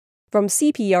From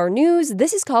CPR News,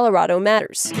 this is Colorado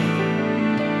Matters.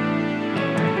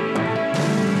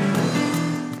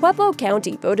 Pueblo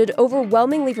County voted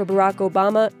overwhelmingly for Barack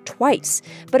Obama twice,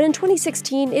 but in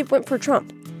 2016 it went for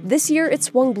Trump. This year it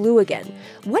swung blue again.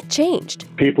 What changed?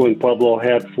 People in Pueblo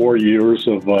had 4 years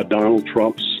of Donald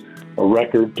Trump's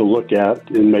record to look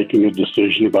at in making a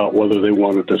decision about whether they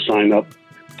wanted to sign up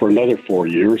for another 4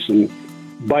 years, and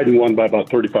Biden won by about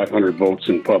 3,500 votes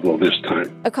in Pueblo this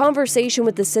time. A conversation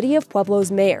with the city of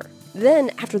Pueblo's mayor.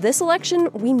 Then, after this election,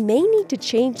 we may need to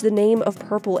change the name of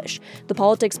Purplish, the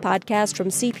politics podcast from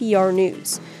CPR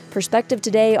News. Perspective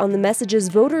today on the messages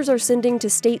voters are sending to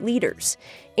state leaders.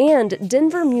 And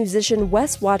Denver musician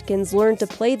Wes Watkins learned to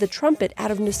play the trumpet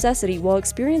out of necessity while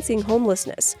experiencing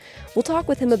homelessness. We'll talk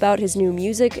with him about his new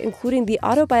music, including the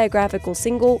autobiographical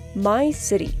single, My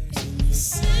City.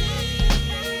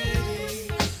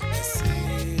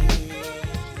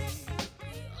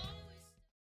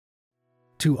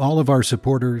 To all of our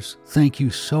supporters, thank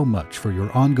you so much for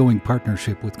your ongoing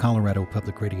partnership with Colorado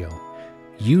Public Radio.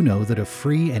 You know that a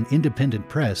free and independent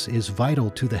press is vital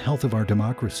to the health of our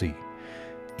democracy.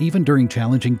 Even during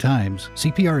challenging times,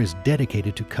 CPR is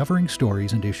dedicated to covering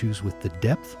stories and issues with the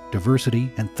depth,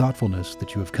 diversity, and thoughtfulness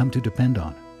that you have come to depend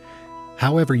on.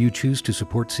 However you choose to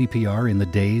support CPR in the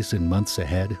days and months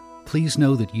ahead, please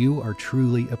know that you are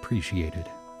truly appreciated.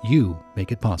 You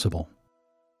make it possible.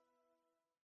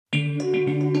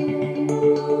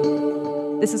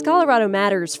 This is Colorado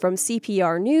Matters from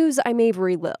CPR News. I'm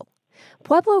Avery Lill.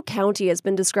 Pueblo County has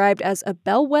been described as a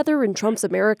bellwether in Trump's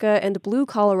America and blue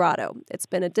Colorado. It's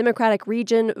been a Democratic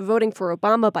region, voting for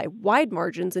Obama by wide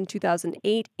margins in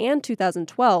 2008 and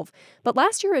 2012, but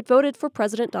last year it voted for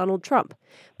President Donald Trump.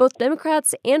 Both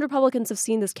Democrats and Republicans have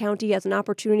seen this county as an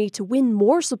opportunity to win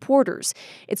more supporters.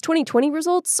 Its 2020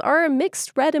 results are a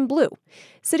mixed red and blue.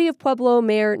 City of Pueblo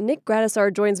Mayor Nick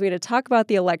Gradisar joins me to talk about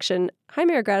the election. Hi,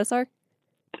 Mayor Gradisar.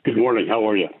 Good morning. How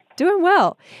are you? Doing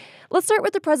well. Let's start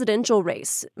with the presidential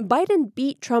race. Biden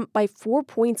beat Trump by 4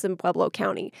 points in Pueblo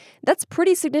County. That's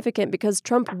pretty significant because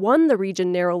Trump won the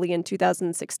region narrowly in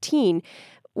 2016.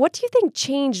 What do you think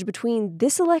changed between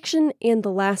this election and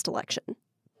the last election?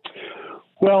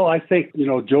 Well, I think,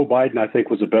 Joe Biden,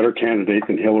 was a better candidate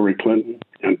than Hillary Clinton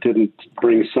and didn't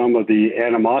bring some of the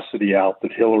animosity out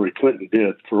that Hillary Clinton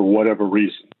did for whatever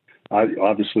reason.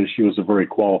 Obviously, she was a very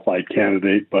qualified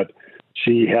candidate, but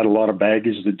she had a lot of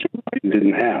baggage that Joe Biden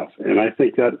didn't have. And I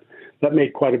think that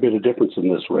made quite a bit of difference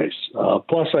in this race.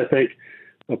 Plus, I think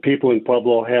the people in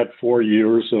Pueblo had 4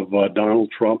 years of Donald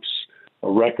Trump's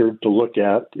record to look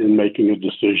at in making a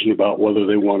decision about whether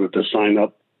they wanted to sign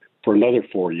up for another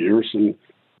 4 years. And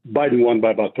Biden won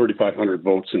by about 3,500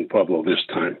 votes in Pueblo this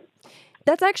time.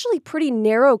 That's actually pretty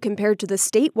narrow compared to the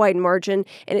statewide margin,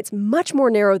 and it's much more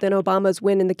narrow than Obama's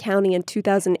win in the county in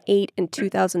 2008 and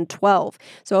 2012.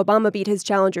 So Obama beat his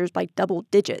challengers by double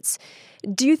digits.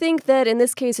 Do you think that in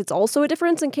this case it's also a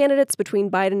difference in candidates between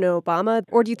Biden and Obama,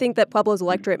 or do you think that Pueblo's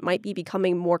electorate might be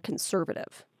becoming more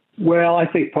conservative? Well, I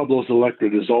think Pueblo's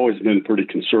electorate has always been pretty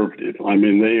conservative. I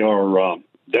mean, they are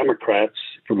Democrats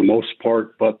for the most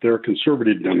part, but they're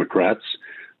conservative Democrats.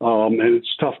 And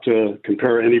it's tough to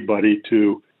compare anybody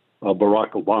to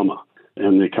Barack Obama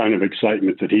and the kind of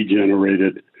excitement that he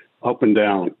generated up and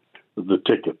down the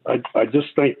ticket. I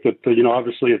just think that,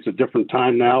 obviously it's a different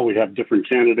time now. We have different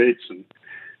candidates, and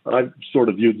I sort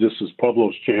of viewed this as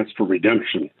Pueblo's chance for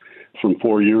redemption from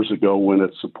 4 years ago when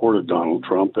it supported Donald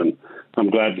Trump. And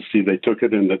I'm glad to see they took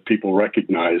it and that people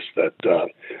recognize that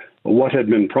what had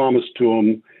been promised to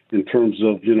them in terms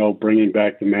of, bringing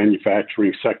back the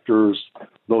manufacturing sectors,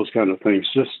 those kind of things,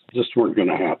 just weren't going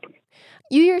to happen.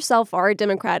 You yourself are a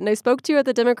Democrat, and I spoke to you at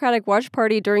the Democratic Watch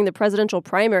Party during the presidential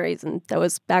primaries, and that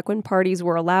was back when parties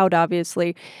were allowed,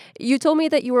 obviously. You told me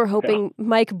that you were hoping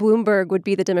Mike Bloomberg would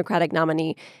be the Democratic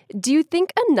nominee. Do you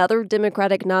think another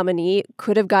Democratic nominee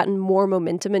could have gotten more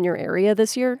momentum in your area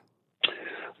this year?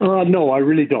 No, I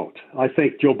really don't. I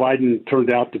think Joe Biden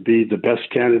turned out to be the best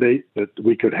candidate that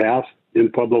we could have in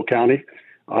Pueblo County.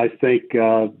 I think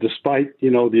despite,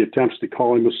 the attempts to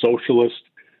call him a socialist,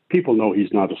 people know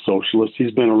he's not a socialist.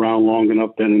 He's been around long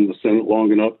enough, been in the Senate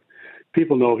long enough.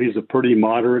 People know he's a pretty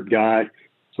moderate guy,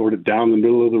 sort of down the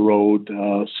middle of the road.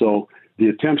 So the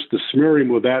attempts to smear him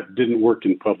with that didn't work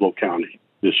in Pueblo County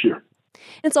this year.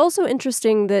 It's also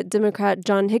interesting that Democrat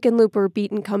John Hickenlooper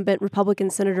beat incumbent Republican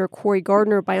Senator Cory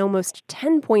Gardner by almost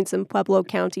 10 points in Pueblo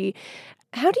County.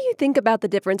 How do you think about the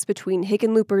difference between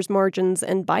Hickenlooper's margins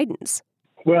and Biden's?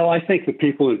 Well, I think the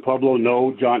people in Pueblo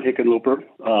know John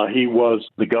Hickenlooper. He was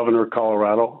the governor of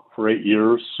Colorado for 8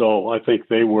 years, so I think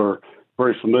they were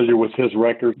very familiar with his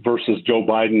record versus Joe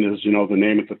Biden is, the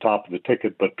name at the top of the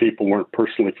ticket, but people weren't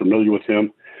personally familiar with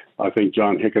him. I think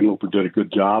John Hickenlooper did a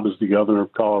good job as the governor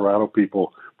of Colorado.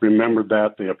 People remembered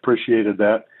that. They appreciated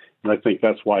that. And I think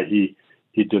that's why he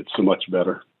did so much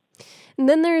better. And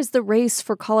then there's the race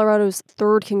for Colorado's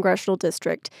 3rd congressional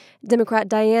district. Democrat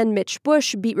Diane Mitch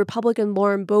Bush beat Republican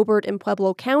Lauren Boebert in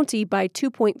Pueblo County by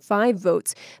 2.5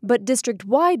 votes, but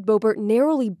district-wide, Boebert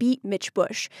narrowly beat Mitch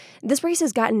Bush. This race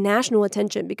has gotten national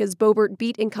attention because Boebert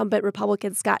beat incumbent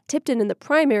Republican Scott Tipton in the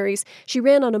primaries. She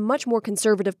ran on a much more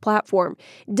conservative platform.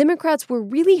 Democrats were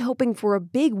really hoping for a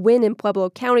big win in Pueblo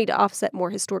County to offset more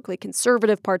historically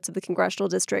conservative parts of the congressional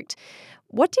district.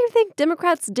 What do you think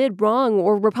Democrats did wrong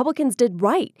or Republicans did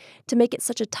right to make it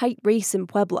such a tight race in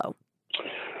Pueblo?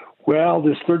 Well,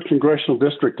 this 3rd congressional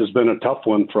district has been a tough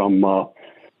one from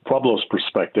Pueblo's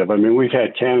perspective. I mean, we've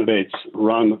had candidates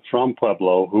run from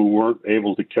Pueblo who weren't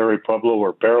able to carry Pueblo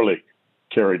or barely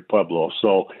carried Pueblo.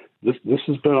 So this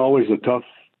has been always a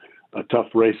tough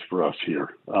race for us here.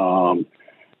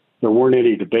 There weren't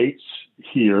any debates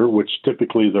here, which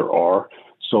typically there are,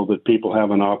 so that people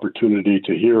have an opportunity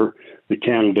to hear the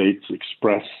candidates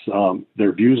express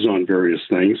their views on various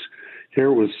things.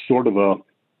 Here was sort of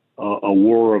a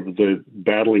war of the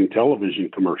battling television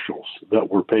commercials that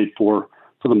were paid for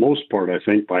the most part, I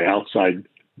think, by outside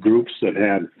groups that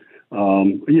had,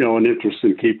 an interest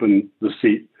in keeping the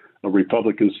seat a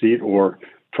Republican seat or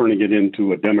turning it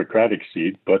into a Democratic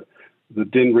seat, but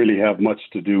that didn't really have much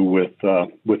to do with the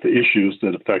issues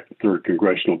that affect the 3rd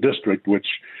congressional district, which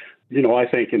I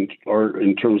think are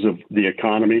in terms of the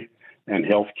economy and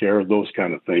health care, those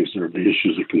kind of things are the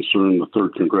issues that concern the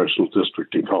 3rd congressional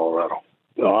district in Colorado.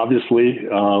 Obviously,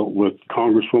 with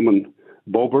Congresswoman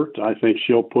Boebert, I think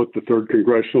she'll put the 3rd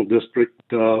congressional district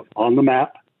on the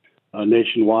map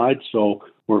nationwide. So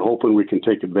we're hoping we can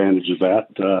take advantage of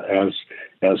that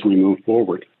as we move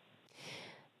forward.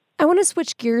 I want to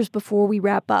switch gears before we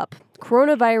wrap up.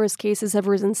 Coronavirus cases have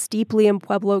risen steeply in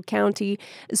Pueblo County.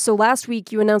 So last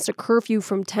week, you announced a curfew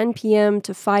from 10 p.m.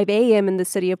 to 5 a.m. in the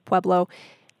city of Pueblo.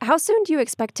 How soon do you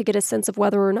expect to get a sense of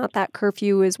whether or not that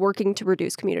curfew is working to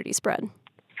reduce community spread?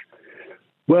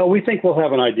 Well, we think we'll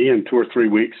have an idea in 2 or 3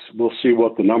 weeks. We'll see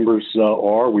what the numbers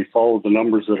are. We follow the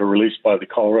numbers that are released by the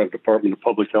Colorado Department of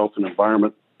Public Health and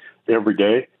Environment every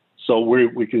day. So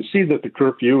we can see that the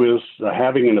curfew is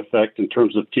having an effect in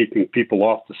terms of keeping people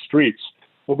off the streets.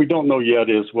 What we don't know yet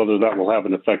is whether that will have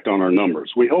an effect on our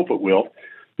numbers. We hope it will,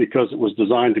 because it was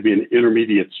designed to be an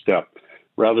intermediate step.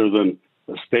 Rather than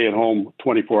stay at home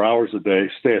 24 hours a day,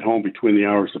 stay at home between the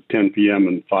hours of 10 p.m.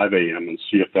 and 5 a.m. and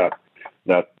see if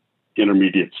that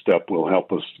intermediate step will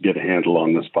help us get a handle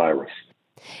on this virus.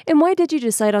 And why did you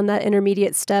decide on that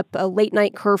intermediate step, a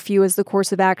late-night curfew, as the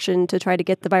course of action to try to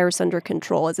get the virus under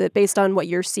control? Is it based on what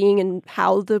you're seeing and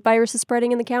how the virus is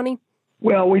spreading in the county?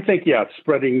 Well, we think, it's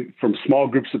spreading from small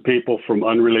groups of people from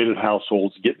unrelated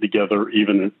households getting together,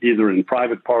 either in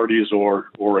private parties or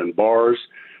in bars.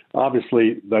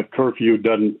 Obviously, that curfew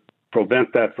doesn't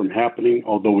prevent that from happening,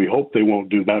 although we hope they won't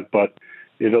do that, but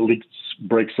it at least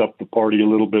breaks up the party a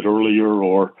little bit earlier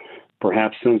or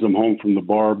perhaps sends them home from the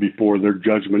bar before their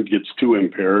judgment gets too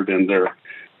impaired and they're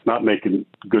not making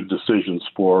good decisions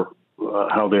for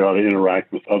how they ought to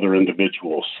interact with other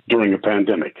individuals during a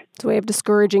pandemic. It's a way of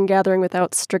discouraging gathering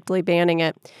without strictly banning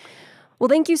it. Well,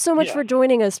 thank you so much for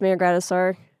joining us, Mayor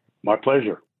Gradisar. My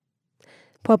pleasure.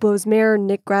 Pueblo's Mayor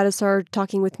Nick Gradisar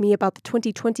talking with me about the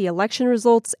 2020 election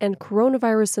results and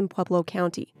coronavirus in Pueblo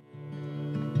County.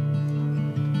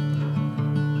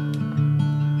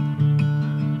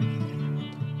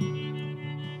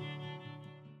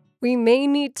 We may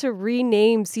need to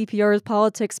rename CPR's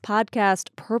Politics podcast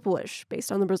Purplish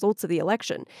based on the results of the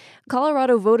election.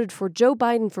 Colorado voted for Joe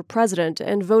Biden for president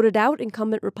and voted out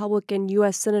incumbent Republican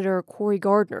U.S. Senator Cory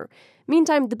Gardner.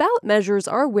 Meantime, the ballot measures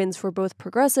are wins for both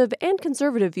progressive and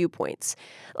conservative viewpoints.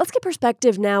 Let's get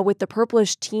perspective now with the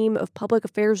Purplish team of public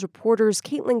affairs reporters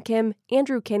Caitlin Kim,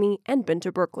 Andrew Kinney, and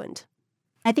Binta Berkland.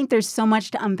 I think there's so much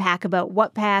to unpack about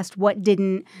what passed, what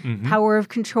didn't, power of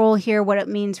control here, what it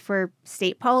means for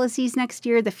state policies next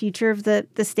year, the future of the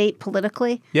state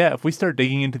politically. Yeah, if we start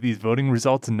digging into these voting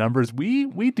results and numbers, we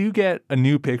do get a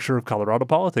new picture of Colorado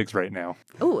politics right now.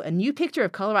 Oh, a new picture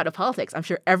of Colorado politics. I'm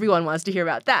sure everyone wants to hear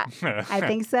about that. I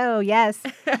think so, yes.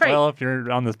 Right. Well, if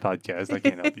you're on this podcast, I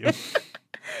can't help you.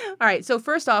 All right, so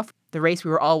first off, the race we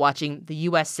were all watching, the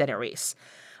U.S. Senate race.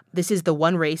 This is the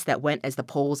one race that went as the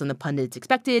polls and the pundits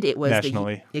expected. It was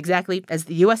nationally. Exactly. As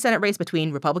the U.S. Senate race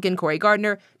between Republican Cory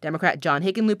Gardner, Democrat John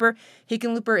Hickenlooper.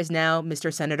 Hickenlooper is now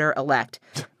Mr. Senator-elect.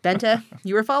 Benta,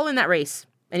 you were following that race.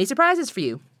 Any surprises for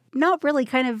you? not really.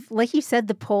 Kind of like you said,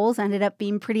 the polls ended up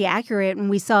being pretty accurate, and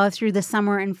we saw through the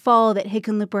summer and fall that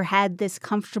Hickenlooper had this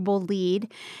comfortable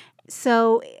lead.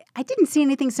 So I didn't see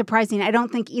anything surprising. I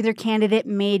don't think either candidate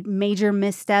made major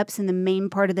missteps in the main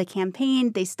part of the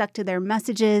campaign. They stuck to their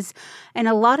messages, and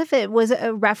a lot of it was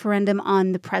a referendum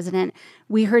on the president.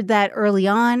 We heard that early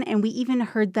on, and we even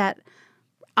heard that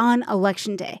on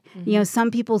Election Day. Mm-hmm. Some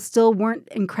people still weren't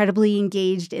incredibly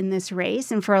engaged in this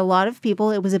race. And for a lot of people,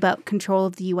 it was about control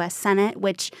of the U.S. Senate,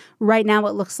 which right now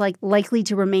it looks like likely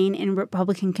to remain in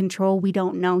Republican control. We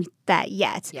don't know that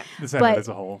yet. Yeah. The Senate as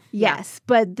a whole. Yes.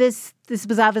 But this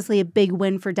was obviously a big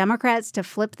win for Democrats to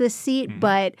flip this seat,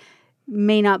 but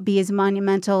may not be as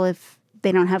monumental if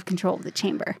they don't have control of the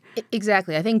chamber.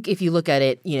 Exactly. I think if you look at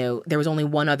it, there was only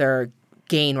one other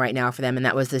gain right now for them, and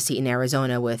that was the seat in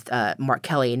Arizona with Mark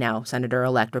Kelly, now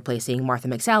senator-elect, replacing Martha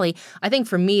McSally. I think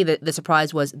for me, the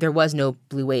surprise was there was no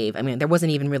blue wave. I mean, there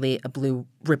wasn't even really a blue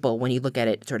ripple when you look at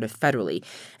it sort of federally.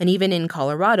 And even in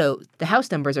Colorado, the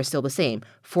House numbers are still the same.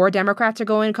 4 Democrats are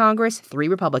going to Congress, 3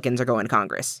 Republicans are going to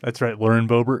Congress. That's right. Lauren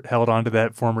Boebert held on to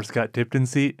that former Scott Tipton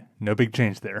seat. No big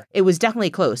change there. It was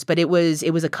definitely close, but it was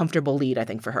a comfortable lead, I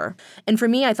think, for her. And for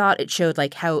me, I thought it showed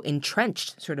how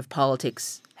entrenched sort of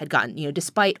politics had gotten.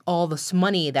 Despite all this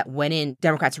money that went in,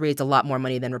 Democrats raised a lot more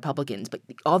money than Republicans, but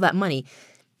all that money,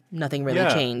 nothing really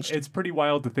changed. It's pretty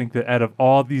wild to think that out of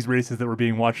all these races that were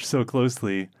being watched so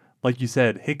closely, like you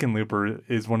said, Hickenlooper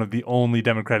is one of the only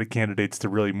Democratic candidates to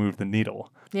really move the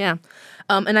needle. Yeah.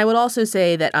 And I would also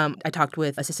say that I talked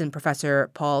with Assistant Professor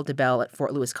Paul DeBell at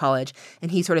Fort Lewis College, and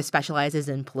he sort of specializes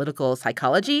in political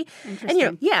psychology.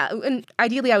 Interesting. And, and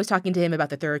ideally I was talking to him about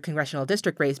the 3rd Congressional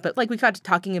District race, but we got to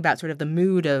talking about sort of the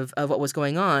mood of what was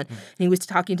going on. And he was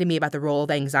talking to me about the role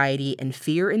of anxiety and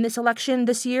fear in this election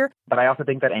this year. But I also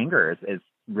think that anger is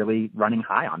really running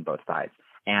high on both sides.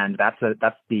 And that's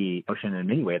the notion in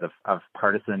many ways of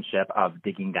partisanship, of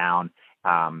digging down.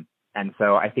 And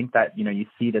so I think that, you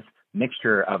see this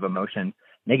mixture of emotions,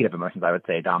 negative emotions, I would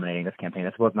say, dominating this campaign.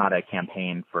 This was not a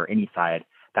campaign for any side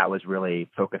that was really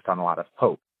focused on a lot of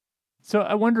hope. So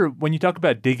I wonder, when you talk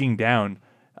about digging down,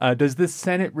 does this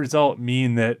Senate result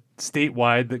mean that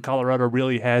statewide that Colorado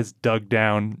really has dug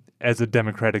down as a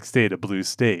Democratic state, a blue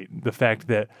state? The fact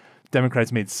that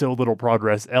Democrats made so little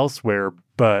progress elsewhere,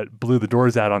 but blew the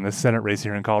doors out on this Senate race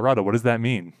here in Colorado. What does that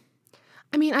mean?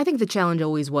 I mean, I think the challenge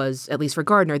always was, at least for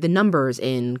Gardner, the numbers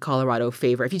in Colorado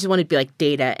favor. If you just want to be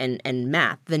data and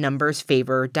math, the numbers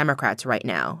favor Democrats right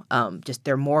now. Just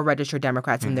there are more registered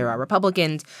Democrats than there are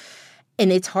Republicans.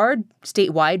 And it's hard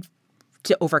statewide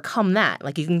to overcome that.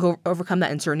 You can go overcome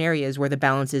that in certain areas where the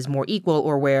balance is more equal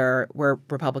or where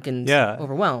Republicans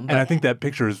overwhelm. And I think that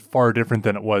picture is far different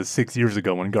than it was 6 years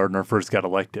ago when Gardner first got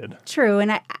elected. True.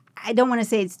 And I don't want to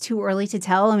say it's too early to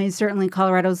tell. I mean, certainly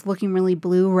Colorado's looking really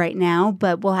blue right now,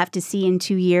 but we'll have to see in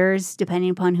 2 years, depending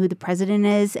upon who the president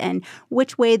is and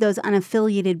which way those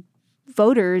unaffiliated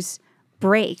voters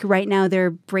break. Right now, they're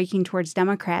breaking towards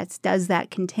Democrats. Does that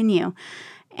continue?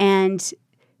 And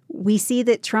we see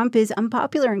that Trump is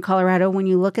unpopular in Colorado. When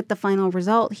you look at the final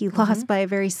result, he lost by a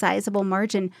very sizable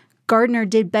margin. Gardner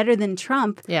did better than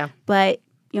Trump, but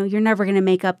you're never going to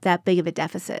make up that big of a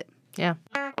deficit. Yeah.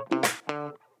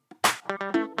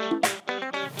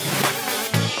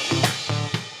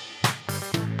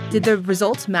 Did the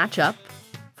results match up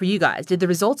for you guys? Did the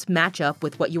results match up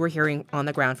with what you were hearing on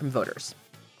the ground from voters?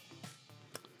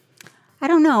 I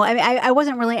don't know. I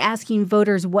wasn't really asking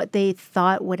voters what they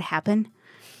thought would happen.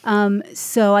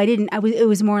 So I didn't, it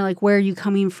was more where are you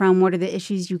coming from? What are the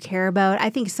issues you care about? I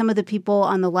think some of the people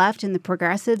on the left and the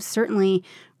progressives certainly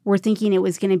were thinking it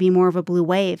was going to be more of a blue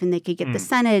wave and they could get the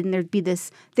Senate and there'd be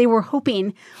they were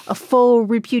hoping a full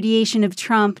repudiation of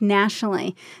Trump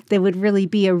nationally. There would really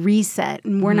be a reset,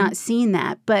 and we're not seeing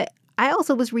that. But I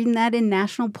also was reading that in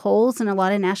national polls and a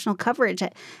lot of national coverage.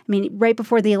 I mean, right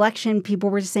before the election,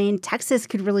 people were saying Texas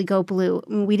could really go blue.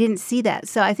 I mean, we didn't see that.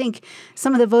 So I think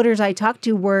some of the voters I talked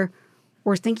to were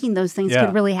thinking those things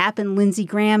could really happen. Lindsey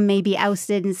Graham may be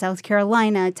ousted in South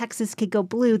Carolina. Texas could go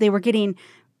blue. They were getting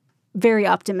very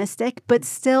optimistic, but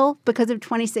still, because of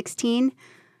 2016,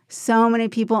 so many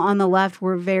people on the left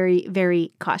were very,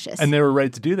 very cautious. And they were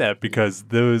right to do that because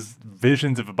those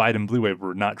visions of a Biden blue wave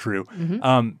were not true.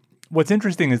 What's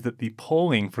interesting is that the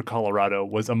polling for Colorado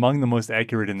was among the most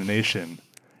accurate in the nation.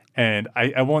 And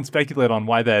I won't speculate on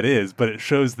why that is, but it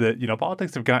shows that,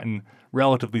 politics have gotten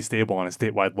relatively stable on a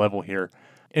statewide level here.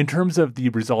 In terms of the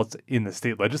results in the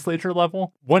state legislature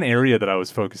level, one area that I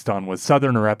was focused on was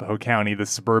southern Arapahoe County, the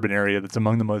suburban area that's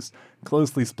among the most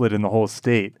closely split in the whole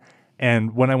state.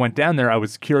 And when I went down there, I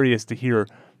was curious to hear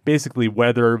basically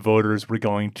whether voters were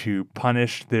going to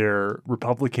punish their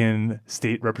Republican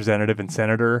state representative and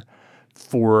senator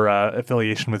for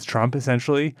affiliation with Trump,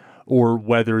 essentially, or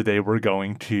whether they were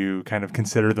going to kind of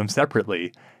consider them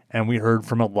separately. And we heard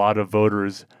from a lot of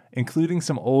voters, including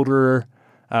some older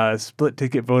split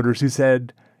ticket voters who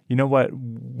said, you know what,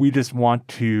 we just want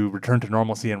to return to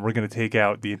normalcy and we're going to take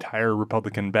out the entire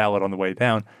Republican ballot on the way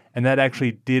down. And that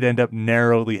actually did end up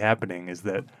narrowly happening, is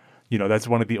that, you know, that's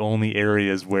one of the only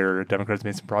areas where Democrats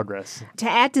made some progress. To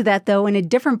add to that, though, in a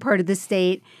different part of the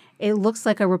state, it looks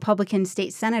like a Republican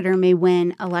state senator may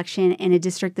win election in a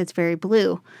district that's very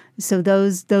blue. So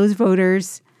those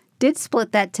voters did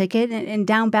split that ticket, and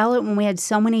down ballot, when we had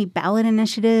so many ballot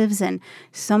initiatives and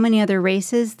so many other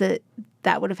races, that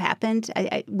would have happened.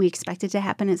 We expect it to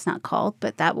happen. It's not called,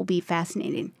 but that will be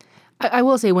fascinating. I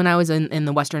will say, when I was in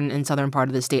the western and southern part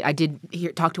of the state, I did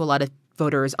talk to a lot of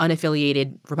voters,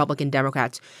 unaffiliated Republican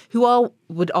Democrats, who all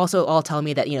would also all tell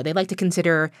me that, you know, they like to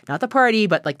consider not the party,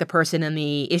 but like the person and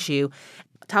the issue.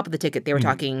 Top of the ticket, they were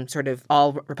talking sort of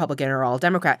all Republican or all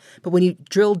Democrat. But when you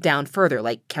drilled down further,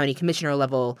 like county commissioner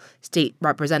level, state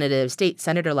representative, state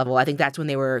senator level, I think that's when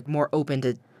they were more open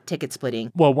to ticket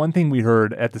splitting. Well, one thing we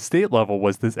heard at the state level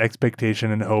was this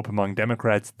expectation and hope among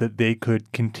Democrats that they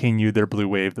could continue their blue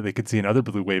wave, that they could see another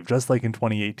blue wave, just like in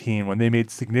 2018 when they made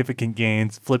significant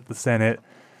gains, flipped the Senate,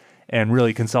 and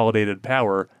really consolidated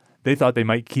power. They thought they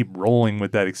might keep rolling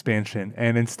with that expansion.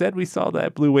 And instead, we saw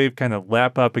that blue wave kind of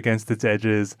lap up against its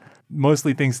edges.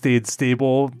 Mostly things stayed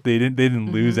stable. They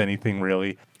didn't lose anything,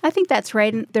 really. I think that's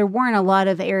right. And there weren't a lot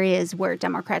of areas where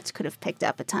Democrats could have picked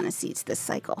up a ton of seats this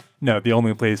cycle. No, the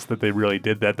only place that they really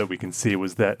did that we can see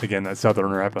was that, again, that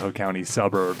southern Arapahoe County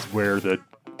suburbs where the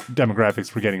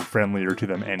demographics were getting friendlier to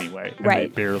them anyway. And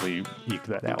right. They barely eked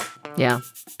that out. Yeah.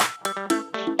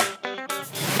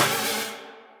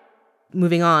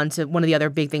 Moving on to one of the other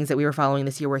big things that we were following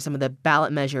this year were some of the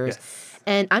ballot measures. Yes.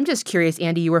 And I'm just curious,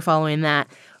 Andy, you were following that.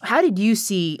 How did you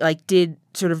see, did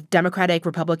sort of Democratic,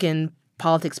 Republican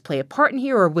politics play a part in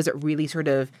here, or was it really sort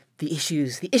of the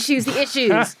issues?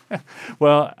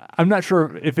 Well, I'm not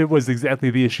sure if it was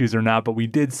exactly the issues or not, but we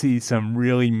did see some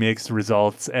really mixed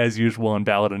results, as usual in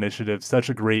ballot initiatives. Such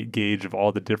a great gauge of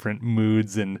all the different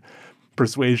moods and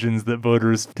persuasions that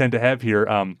voters tend to have here.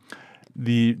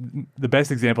 The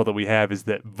best example that we have is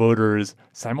that voters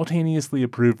simultaneously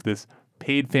approved this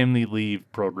paid family leave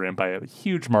program by a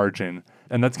huge margin,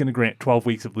 and that's going to grant 12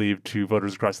 weeks of leave to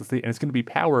voters across the state, and it's going to be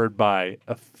powered by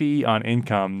a fee on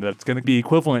income that's going to be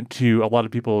equivalent to a lot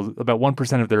of people, about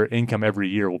 1% of their income every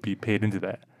year will be paid into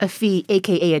that. A fee,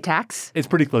 a.k.a. a tax? It's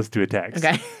pretty close to a tax.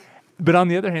 Okay. But on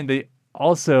the other hand, they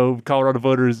also, Colorado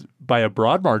voters, by a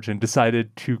broad margin,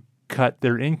 decided to cut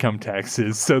their income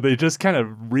taxes. So they just kind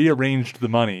of rearranged the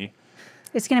money.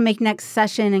 It's going to make next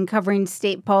session and covering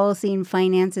state policy and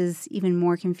finances even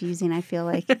more confusing, I feel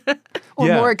like. Or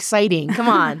more exciting. Come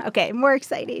on. Okay, more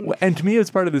exciting. And to me, it's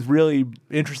part of this really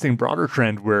interesting broader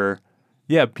trend where,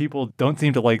 people don't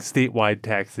seem to like statewide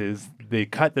taxes. They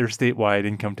cut their statewide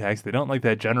income tax. They don't like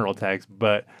that general tax,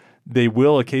 but they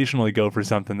will occasionally go for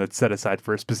something that's set aside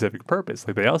for a specific purpose.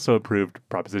 Like they also approved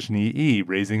Proposition EE,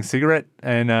 raising cigarette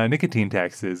and nicotine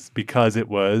taxes because it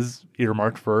was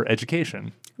earmarked for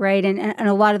education. Right, and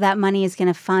a lot of that money is going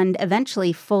to fund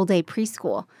eventually full-day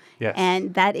preschool. Yes.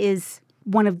 And that is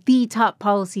one of the top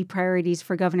policy priorities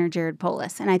for Governor Jared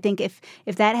Polis. And I think if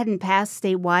that hadn't passed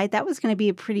statewide, that was going to be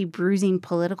a pretty bruising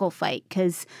political fight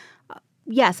because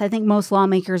yes, I think most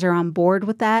lawmakers are on board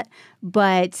with that.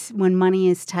 But when money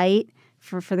is tight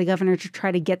for the governor to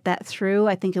try to get that through,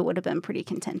 I think it would have been pretty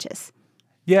contentious.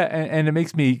 Yeah, and it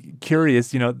makes me curious.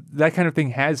 That kind of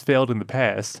thing has failed in the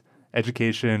past.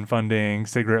 Education funding,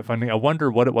 cigarette funding. I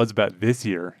wonder what it was about this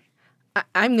year.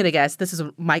 I'm going to guess, this is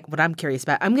what I'm curious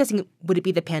about. I'm guessing, would it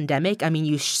be the pandemic? I mean,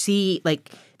 you see,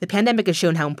 the pandemic has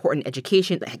shown how important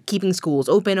education, keeping schools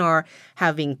open are,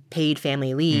 having paid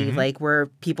family leave, where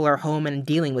people are home and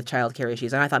dealing with childcare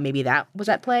issues. And I thought maybe that was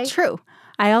at play. True.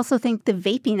 I also think the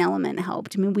vaping element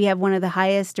helped. I mean, we have one of the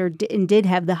highest, and did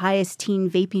have the highest teen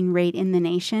vaping rate in the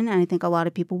nation. And I think a lot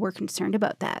of people were concerned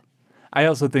about that. I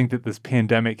also think that this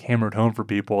pandemic hammered home for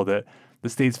people that the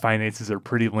state's finances are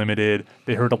pretty limited.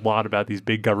 They heard a lot about these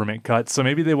big government cuts. So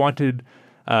maybe they wanted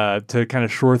to kind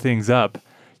of shore things up.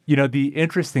 The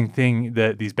interesting thing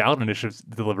that these ballot initiatives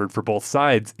delivered for both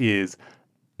sides is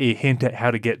a hint at how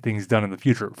to get things done in the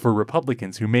future. For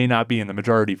Republicans who may not be in the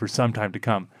majority for some time to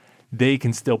come, they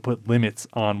can still put limits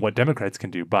on what Democrats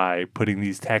can do by putting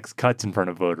these tax cuts in front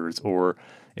of voters or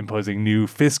imposing new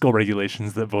fiscal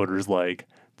regulations that voters like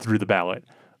through the ballot.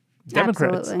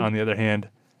 Democrats, Absolutely. on the other hand,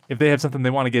 if they have something they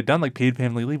want to get done, like paid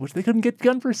family leave, which they couldn't get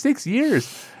done for 6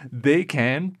 years, they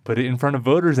can put it in front of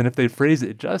voters. And if they phrase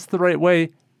it just the right way,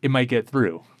 it might get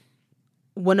through.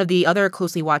 One of the other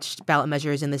closely watched ballot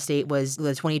measures in the state was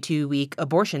the 22-week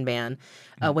abortion ban.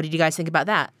 What did you guys think about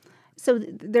that? So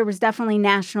there was definitely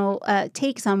national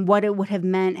takes on what it would have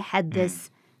meant had this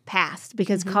passed,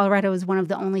 because Colorado is one of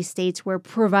the only states where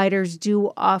providers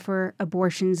do offer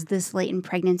abortions this late in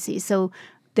pregnancy. So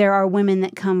there are women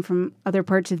that come from other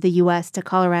parts of the U.S. to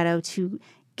Colorado to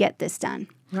get this done.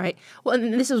 Right. Well,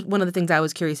 and this is one of the things I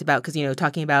was curious about because,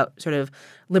 talking about sort of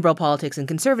liberal politics and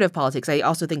conservative politics, I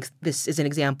also think this is an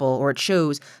example, or it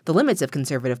shows the limits of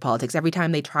conservative politics. Every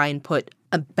time they try and put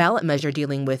a ballot measure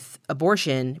dealing with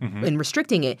abortion and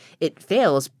restricting it, it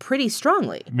fails pretty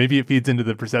strongly. Maybe it feeds into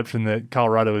the perception that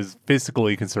Colorado is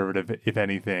fiscally conservative, if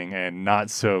anything, and not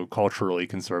so culturally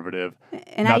conservative.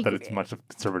 And not that it's much of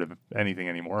conservative anything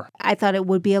anymore. I thought it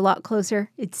would be a lot closer.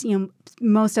 It's,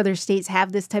 most other states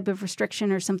have this type of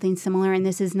restriction or something similar, and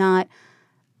this is not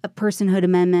a personhood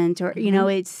amendment or,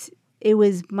 it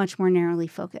was much more narrowly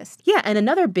focused. Yeah, and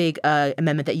another big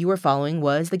amendment that you were following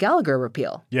was the Gallagher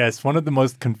repeal. Yes, one of the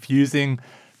most confusing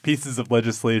pieces of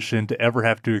legislation to ever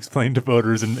have to explain to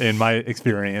voters in my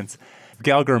experience. The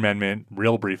Gallagher Amendment,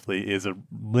 real briefly, is a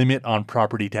limit on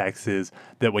property taxes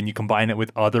that when you combine it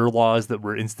with other laws that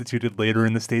were instituted later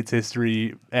in the state's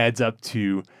history, adds up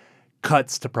to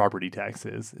cuts to property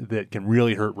taxes that can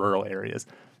really hurt rural areas.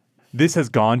 This has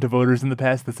gone to voters in the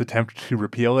past, this attempt to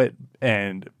repeal it,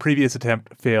 and previous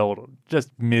attempt failed just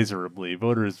miserably.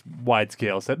 Voters wide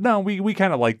scale said, no, we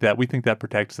kind of like that. We think that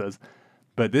protects us.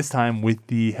 But this time, with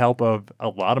the help of a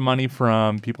lot of money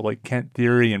from people like Kent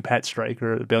Thiry and Pat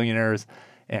Stryker, the billionaires,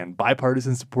 and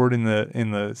bipartisan support in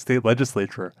the state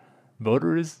legislature,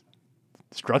 voters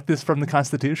struck this from the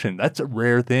Constitution. That's a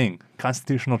rare thing,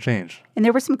 constitutional change. And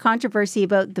there was some controversy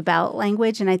about the ballot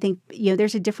language. And I think,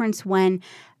 there's a difference when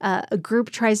a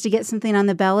group tries to get something on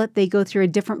the ballot. They go through a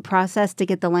different process to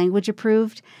get the language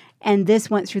approved. And this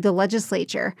went through the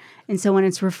legislature. And so when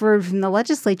it's referred from the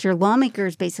legislature,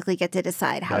 lawmakers basically get to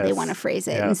decide how they want to phrase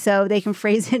it. Yeah. And so they can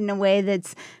phrase it in a way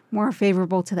that's more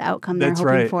favorable to the outcome they're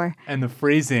hoping for. And the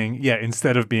phrasing,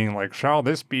 instead of being like, shall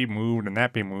this be moved and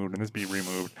that be moved and this be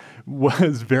removed,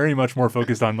 was very much more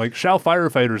focused on like, shall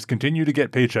firefighters continue to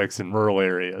get paychecks in rural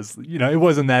areas? It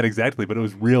wasn't that exactly, but it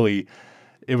was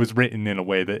written in a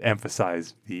way that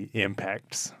emphasized the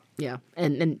impacts. Yeah,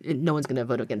 and no one's going to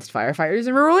vote against firefighters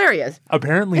in rural areas.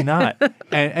 Apparently not.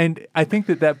 and I think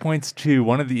that points to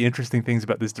one of the interesting things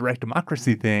about this direct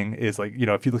democracy thing is like,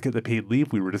 if you look at the paid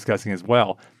leave we were discussing as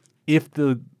well, if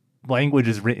the language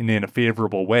is written in a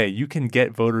favorable way, you can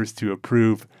get voters to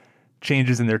approve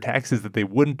changes in their taxes that they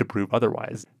wouldn't approve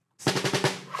otherwise.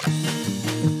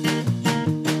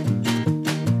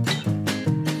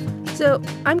 So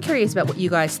I'm curious about what you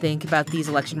guys think about these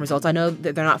election results. I know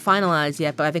that they're not finalized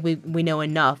yet, but I think we know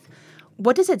enough.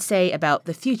 What does it say about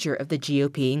the future of the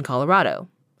GOP in Colorado?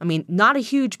 I mean, not a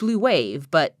huge blue wave,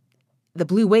 but the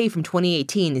blue wave from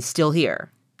 2018 is still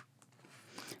here.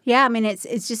 Yeah, I mean,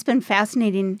 it's just been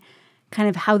fascinating kind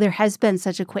of how there has been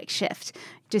such a quick shift.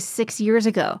 Just 6 years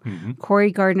ago,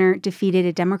 Cory Gardner defeated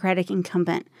a Democratic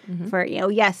incumbent for,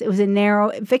 yes, it was a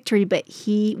narrow victory, but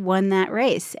he won that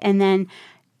race. And then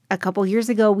a couple years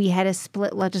ago, we had a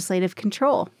split legislative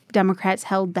control. Democrats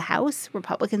held the House,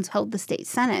 Republicans held the state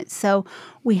Senate. So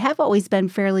we have always been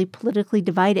fairly politically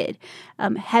divided.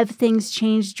 Have things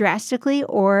changed drastically,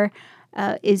 or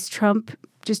is Trump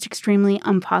just extremely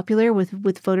unpopular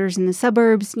with voters in the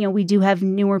suburbs? We do have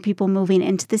newer people moving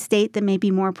into the state that may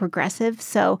be more progressive.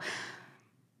 So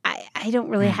I don't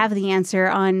really have the answer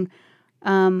on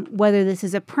whether this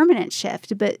is a permanent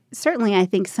shift, but certainly I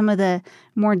think some of the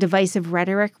more divisive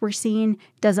rhetoric we're seeing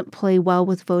doesn't play well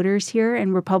with voters here,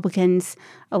 and Republicans,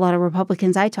 a lot of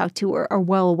Republicans I talk to are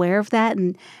well aware of that,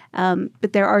 and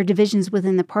but there are divisions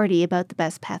within the party about the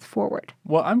best path forward.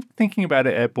 Well, I'm thinking about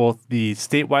it at both the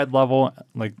statewide level,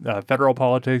 like federal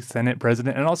politics, Senate,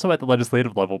 president, and also at the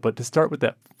legislative level. But to start with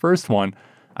that first one,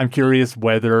 I'm curious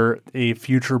whether a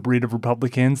future breed of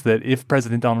Republicans that if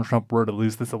President Donald Trump were to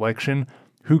lose this election,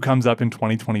 who comes up in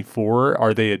 2024?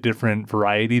 Are they a different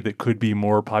variety that could be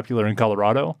more popular in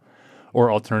Colorado?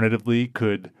 Or alternatively,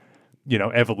 could,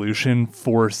 evolution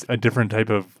force a different type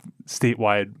of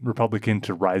statewide Republican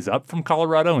to rise up from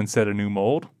Colorado and set a new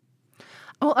mold?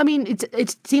 Oh, I mean,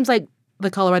 it seems like the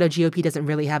Colorado GOP doesn't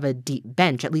really have a deep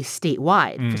bench, at least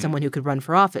statewide, for someone who could run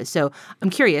for office. So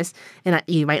I'm curious, and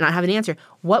you might not have an answer,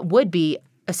 what would be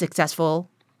a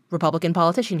successful Republican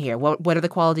politician here? What are the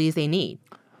qualities they need?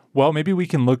 Well, maybe we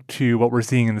can look to what we're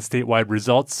seeing in the statewide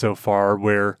results so far,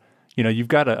 where, you've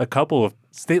got a couple of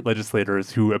state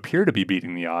legislators who appear to be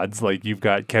beating the odds. Like you've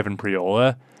got Kevin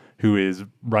Priola, who is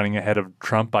running ahead of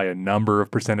Trump by a number of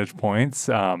percentage points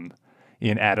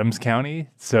in Adams County.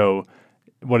 So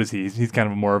what is he? He's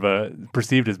kind of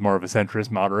perceived as more of a centrist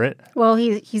moderate. Well,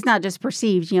 he's not just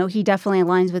perceived. He definitely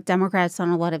aligns with Democrats on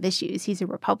a lot of issues. He's a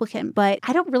Republican. But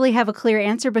I don't really have a clear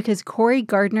answer because Cory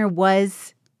Gardner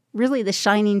was really the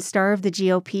shining star of the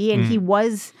GOP, and he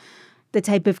was the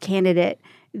type of candidate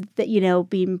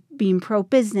that, being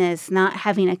pro-business, not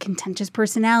having a contentious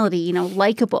personality,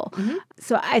 likable.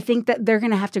 So I think that they're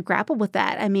going to have to grapple with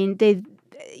that. I mean,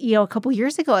 a couple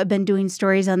years ago, I've been doing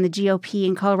stories on the GOP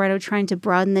in Colorado trying to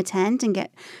broaden the tent and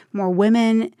get more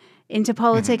women into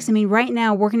politics. I mean, right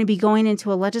now, we're going to be going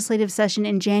into a legislative session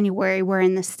in January where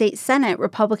in the state Senate,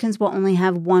 Republicans will only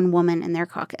have one woman in their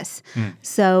caucus.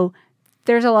 So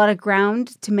there's a lot of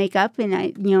ground to make up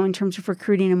in terms of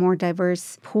recruiting a more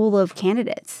diverse pool of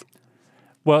candidates.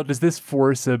 Well, does this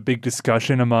force a big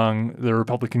discussion among the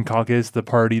Republican caucus, the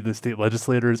party, the state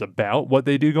legislators about what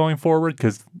they do going forward?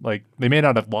 Because, they may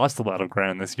not have lost a lot of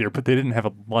ground this year, but they didn't have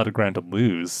a lot of ground to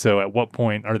lose. So at what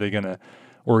point are they going to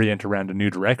orient around a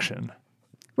new direction?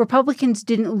 Republicans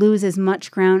didn't lose as much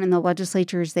ground in the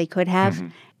legislature as they could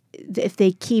have. If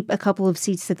they keep a couple of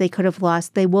seats that they could have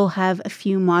lost, they will have a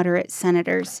few moderate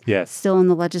senators still in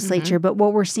the legislature. But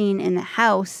what we're seeing in the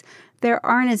House, there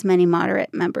aren't as many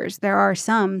moderate members. There are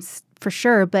some, for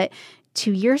sure, but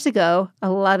 2 years ago, a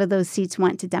lot of those seats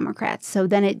went to Democrats. So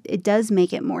then it does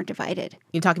make it more divided.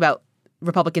 You talk about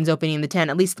Republicans opening the tent.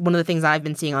 At least one of the things I've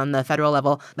been seeing on the federal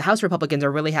level, the House Republicans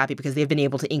are really happy because they've been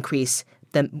able to increase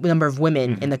the number of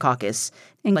women in the caucus.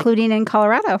 Including in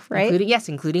Colorado, right?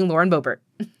 Including Lauren Boebert.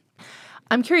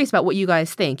 I'm curious about what you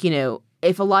guys think.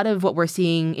 If a lot of what we're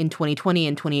seeing in 2020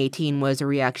 and 2018 was a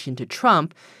reaction to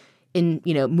Trump, in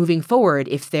moving forward,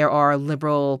 if there are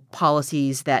liberal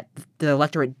policies that the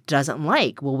electorate doesn't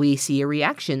like, will we see a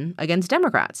reaction against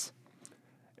Democrats?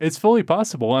 It's fully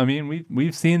possible. I mean,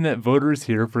 we've seen that voters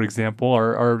here, for example,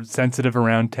 are sensitive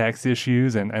around tax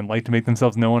issues and like to make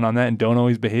themselves known on that and don't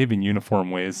always behave in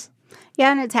uniform ways.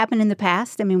 Yeah, and it's happened in the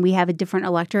past. I mean, we have a different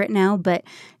electorate now, but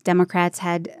Democrats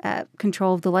had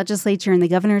control of the legislature and the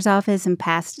governor's office and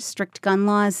passed strict gun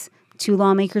laws. 2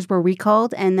 lawmakers were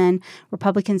recalled, and then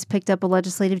Republicans picked up a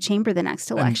legislative chamber the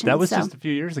next election. And that was just a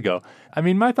few years ago. I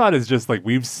mean, my thought is just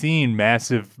we've seen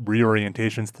massive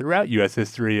reorientations throughout U.S.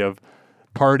 history of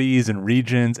parties and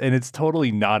regions, and it's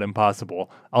totally not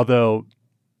impossible. Although,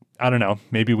 I don't know,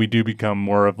 maybe we do become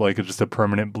more of just a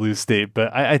permanent blue state,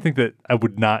 but I think that I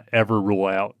would not ever rule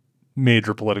out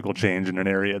major political change in an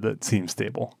area that seems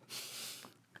stable.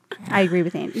 I agree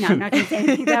with Andy. No, I'm not going to say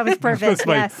anything. That was perfect.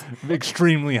 That's my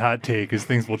extremely hot take is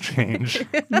things will change.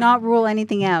 Not rule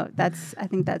anything out. I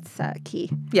think that's key.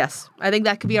 Yes, I think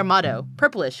that could be our motto.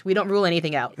 Purplish, we don't rule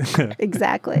anything out.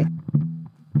 Exactly.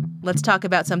 Let's talk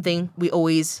about something we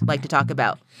always like to talk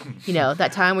about.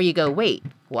 That time where you go, wait,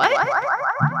 what?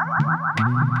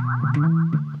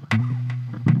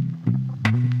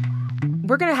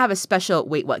 We're going to have a special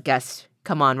Wait What guest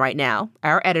come on right now.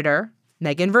 Our editor,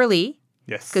 Megan Verlee.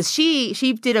 Yes. Because she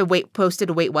posted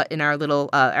a Wait What in our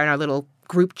little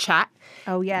group chat.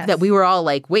 Oh, yes. That we were all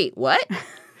like, wait, what?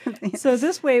 So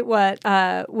this Wait What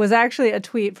was actually a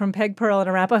tweet from Peg Pearl in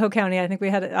Arapahoe County. I think we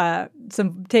had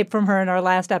some tape from her in our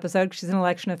last episode. She's an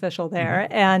election official there.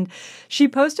 Mm-hmm. And she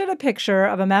posted a picture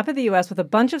of a map of the U.S. with a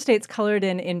bunch of states colored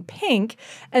in pink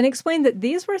and explained that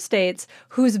these were states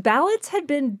whose ballots had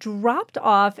been dropped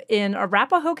off in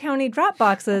Arapahoe County drop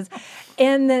boxes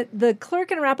and that the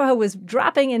clerk in Arapahoe was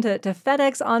dropping into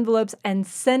FedEx envelopes and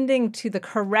sending to the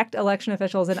correct election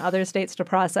officials in other states to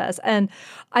process. And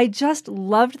I just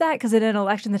loved that because in an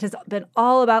election that has been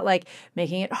all about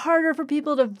making it harder for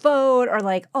people to vote or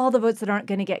all the votes that aren't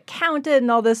going to get counted and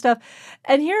all this stuff.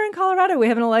 And here in Colorado, we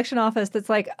have an election office that's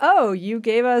oh, you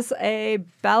gave us a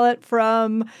ballot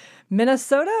from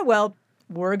Minnesota? Well,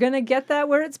 we're going to get that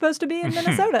where it's supposed to be in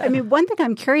Minnesota. I mean, one thing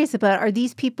I'm curious about, are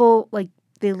these people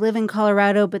they live in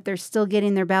Colorado, but they're still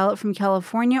getting their ballot from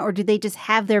California, or do they just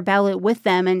have their ballot with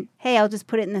them and, hey, I'll just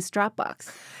put it in this drop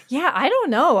box? Yeah, I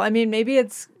don't know. I mean, maybe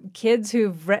it's kids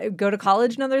who go to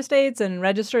college in other states and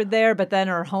registered there, but then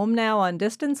are home now on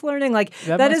distance learning.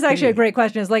 That is actually a great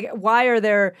question. Is why are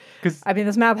there? I mean,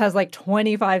 this map has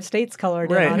 25 states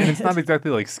colored in on and it. It's not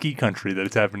exactly ski country that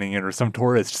it's happening in or some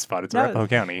tourist spot. It's Arapahoe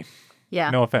County. Yeah.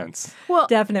 No offense. Well,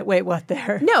 definite wait, what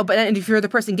there? No, but if you're the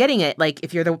person getting it,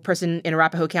 if you're the person in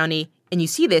Arapahoe County and you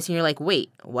see this and you're like,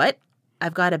 wait, what?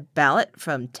 I've got a ballot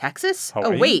from Texas?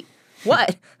 Hawaii? Oh, wait,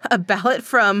 what? A ballot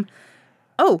from,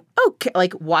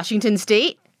 Washington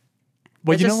State?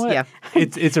 Well, It's you know just- what?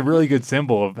 yeah. It's a really good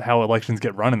symbol of how elections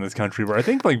get run in this country, where I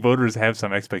think like voters have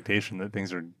some expectation that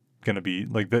things are going to be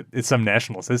like that. It's some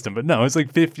national system, but no, it's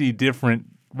like 50 different,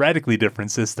 radically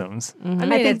different systems. I mean,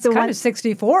 think it's the kind one- of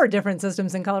 64 different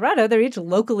systems in Colorado. They're each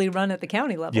locally run at the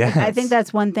county level. Yeah, I think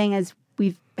that's one thing as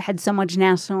we've had so much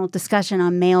national discussion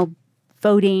on mail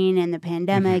voting and the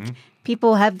pandemic.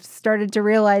 People have started to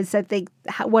realize that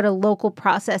what a local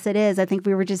process it is. I think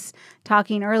we were just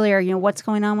talking earlier, what's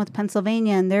going on with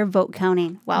Pennsylvania and their vote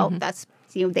counting. Well, that's,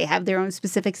 they have their own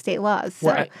specific state laws. So.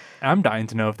 Well, I'm dying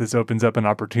to know if this opens up an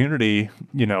opportunity,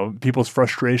 people's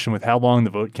frustration with how long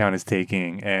the vote count is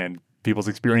taking and people's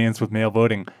experience with mail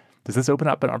voting. Does this open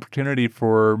up an opportunity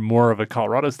for more of a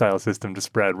Colorado-style system to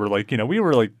spread? We're like, we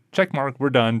were like, check mark,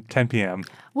 we're done, 10 p.m.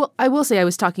 Well, I will say I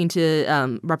was talking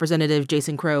to Representative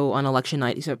Jason Crow on election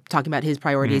night, so talking about his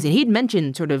priorities, and he'd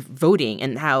mentioned sort of voting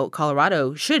and how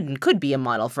Colorado should and could be a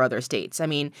model for other states. I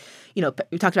mean, we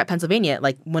talked about Pennsylvania.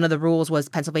 Like, one of the rules was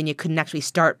Pennsylvania couldn't actually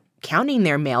start counting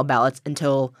their mail ballots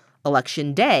until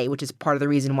election day, which is part of the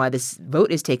reason why this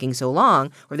vote is taking so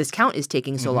long, or this count is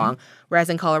taking so long. Whereas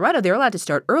in Colorado, they're allowed to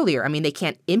start earlier. I mean, they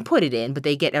can't input it in, but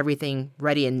they get everything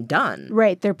ready and done.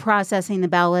 Right. They're processing the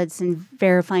ballots and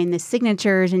verifying the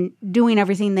signatures and doing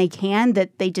everything they can,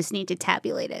 that they just need to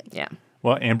tabulate it. Yeah.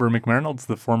 Well, Amber McMarnold's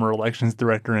the former elections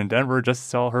director in Denver. Just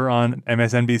saw her on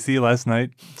MSNBC last night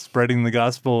spreading the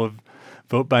gospel of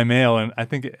vote by mail, and I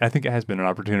think it has been an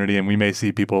opportunity, and we may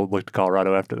see people look to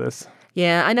Colorado after this.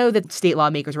 Yeah, I know that state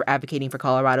lawmakers were advocating for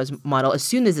Colorado's model as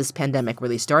soon as this pandemic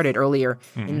really started. Earlier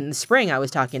in the spring, I was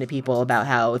talking to people about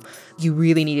how you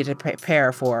really needed to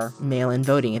prepare for mail-in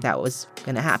voting if that was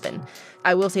going to happen.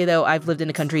 I will say, though, I've lived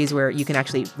in countries where you can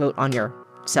actually vote on your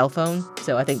cell phone.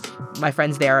 So I think my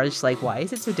friends there are just like, why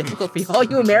is it so difficult for all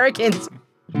you Americans?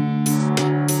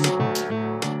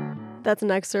 That's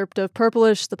an excerpt of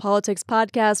Purplish, the politics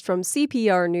podcast from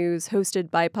CPR News,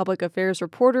 hosted by public affairs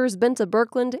reporters Benta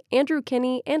Birkeland, Andrew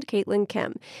Kinney, and Caitlin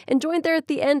Kim, and joined there at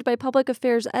the end by public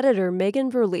affairs editor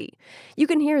Megan Verlee. You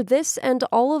can hear this and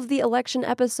all of the election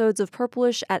episodes of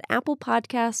Purplish at Apple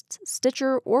Podcasts,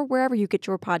 Stitcher, or wherever you get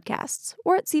your podcasts,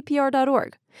 or at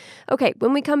CPR.org. Okay,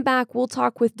 when we come back, we'll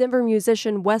talk with Denver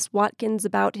musician Wes Watkins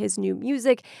about his new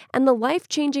music and the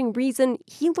life-changing reason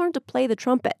he learned to play the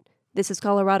trumpet. This is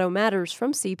Colorado Matters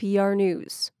from CPR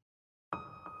News.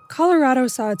 Colorado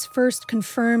saw its first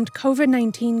confirmed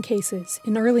COVID-19 cases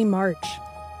in early March.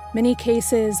 Many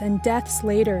cases and deaths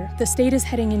later, the state is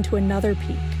heading into another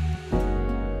peak.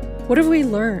 What have we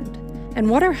learned? And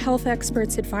what are health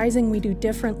experts advising we do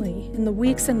differently in the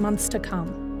weeks and months to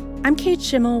come? I'm Kate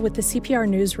Schimmel with the CPR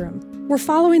Newsroom. We're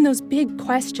following those big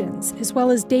questions as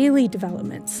well as daily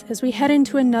developments as we head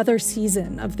into another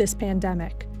season of this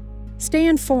pandemic. Stay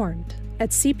informed at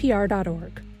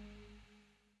CPR.org.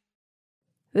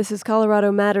 This is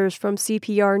Colorado Matters from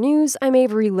CPR News. I'm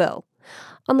Avery Lill.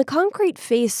 On the concrete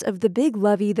face of the big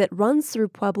levee that runs through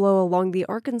Pueblo along the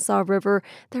Arkansas River,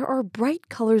 there are bright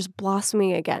colors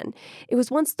blossoming again. It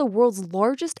was once the world's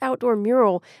largest outdoor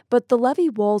mural, but the levee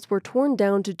walls were torn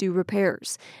down to do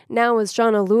repairs. Now, as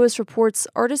Shauna Lewis reports,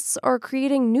 artists are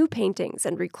creating new paintings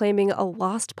and reclaiming a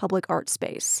lost public art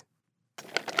space.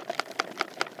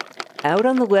 Out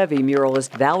on the levee, muralist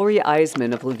Valerie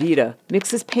Eisman of Levita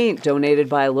mixes paint donated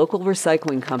by a local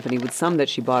recycling company with some that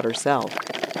she bought herself.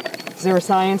 Is there a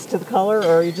science to the color, or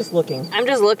are you just looking? I'm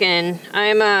just looking.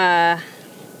 I'm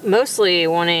mostly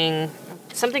wanting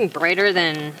something brighter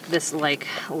than this light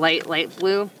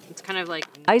blue. It's kind of like...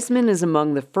 Eisman is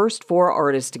among the first 4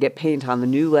 artists to get paint on the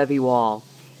new levee wall.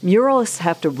 Muralists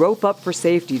have to rope up for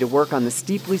safety to work on the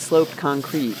steeply sloped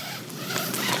concrete.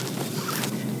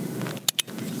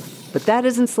 But that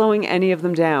isn't slowing any of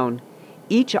them down.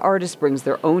 Each artist brings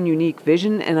their own unique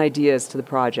vision and ideas to the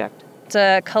project. It's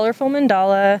a colorful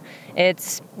mandala.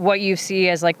 It's what you see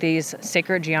as like these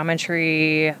sacred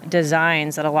geometry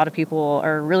designs that a lot of people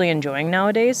are really enjoying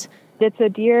nowadays. It's a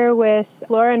deer with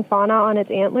flora and fauna on its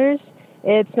antlers.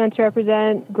 It's meant to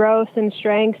represent growth and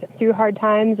strength through hard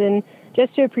times and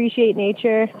just to appreciate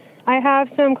nature. I have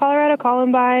some Colorado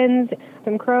columbines,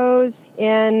 some crows,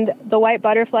 and the white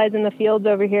butterflies in the fields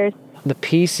over here. The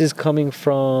piece is coming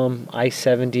from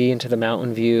I-70 into the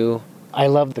mountain view. I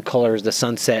love the colors, the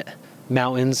sunset,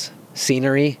 mountains,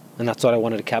 scenery, and that's what I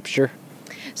wanted to capture.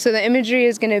 So the imagery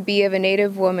is going to be of a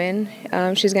native woman.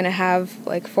 She's going to have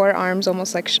like 4 arms,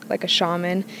 almost like a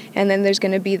shaman. And then there's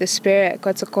going to be the spirit,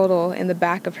 Quetzalcoatl, in the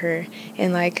back of her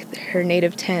in like her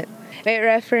native tent. It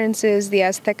references the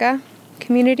Azteca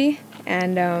community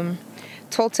and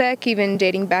Toltec, even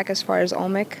dating back as far as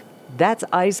Olmec. That's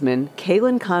Eisman,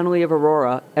 Kaylin Connolly of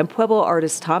Aurora, and Pueblo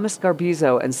artists Thomas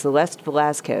Garbizo and Celeste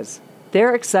Velasquez.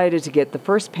 They're excited to get the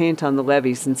first paint on the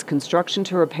levee since construction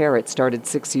to repair it started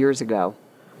 6 years ago.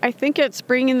 I think it's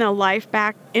bringing the life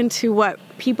back into what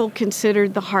people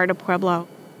considered the heart of Pueblo.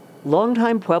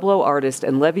 Longtime Pueblo artist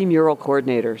and levee mural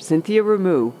coordinator Cynthia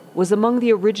Ramu was among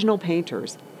the original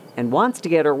painters and wants to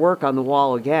get her work on the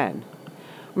wall again.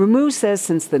 Ramu says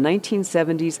since the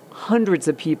 1970s, hundreds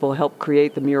of people helped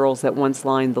create the murals that once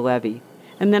lined the levee.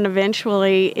 And then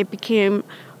eventually it became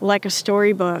like a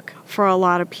storybook for a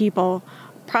lot of people.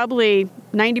 Probably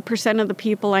 90% of the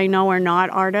people I know are not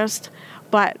artists,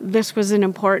 but this was an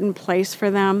important place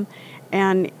for them,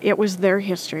 and it was their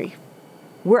history.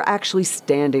 We're actually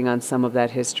standing on some of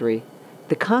that history.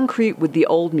 The concrete with the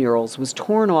old murals was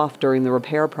torn off during the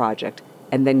repair project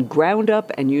and then ground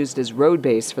up and used as road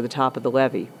base for the top of the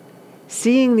levee.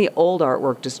 Seeing the old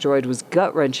artwork destroyed was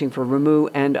gut-wrenching for Ramu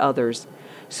and others,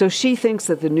 so she thinks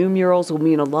that the new murals will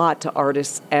mean a lot to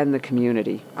artists and the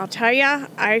community. I'll tell you,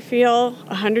 I feel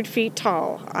 100 feet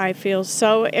tall. I feel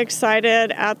so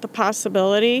excited at the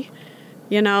possibility.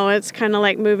 You know, it's kind of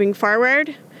like moving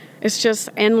forward. It's just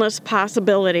endless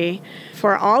possibility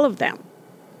for all of them.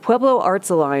 Pueblo Arts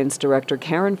Alliance Director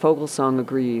Karen Fogelsong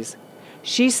agrees.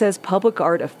 She says public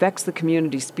art affects the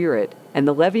community spirit, and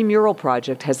the Levee Mural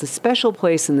Project has a special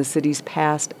place in the city's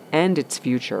past and its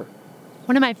future.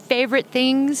 One of my favorite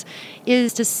things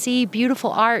is to see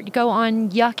beautiful art go on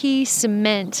yucky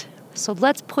cement. So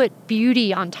let's put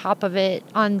beauty on top of it,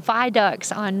 on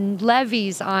viaducts, on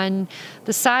levees, on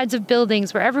the sides of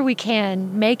buildings, wherever we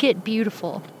can. Make it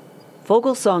beautiful.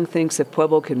 Fogelsong thinks if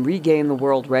Pueblo can regain the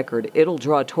world record, it'll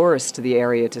draw tourists to the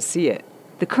area to see it.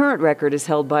 The current record is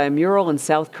held by a mural in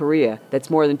South Korea that's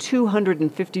more than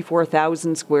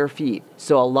 254,000 square feet,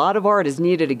 so a lot of art is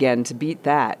needed again to beat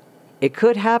that. It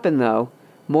could happen, though.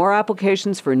 More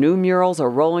applications for new murals are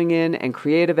rolling in, and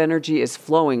creative energy is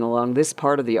flowing along this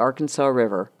part of the Arkansas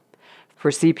River.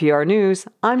 For CPR News,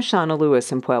 I'm Shauna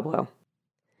Lewis in Pueblo.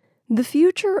 The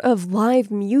future of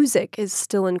live music is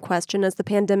still in question as the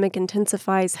pandemic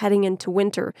intensifies heading into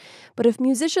winter. But if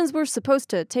musicians were supposed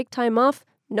to take time off,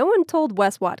 no one told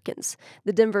Wes Watkins.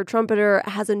 The Denver trumpeter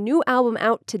has a new album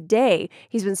out today.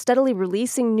 He's been steadily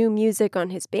releasing new music on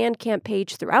his Bandcamp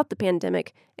page throughout the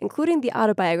pandemic, including the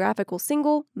autobiographical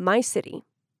single, My City.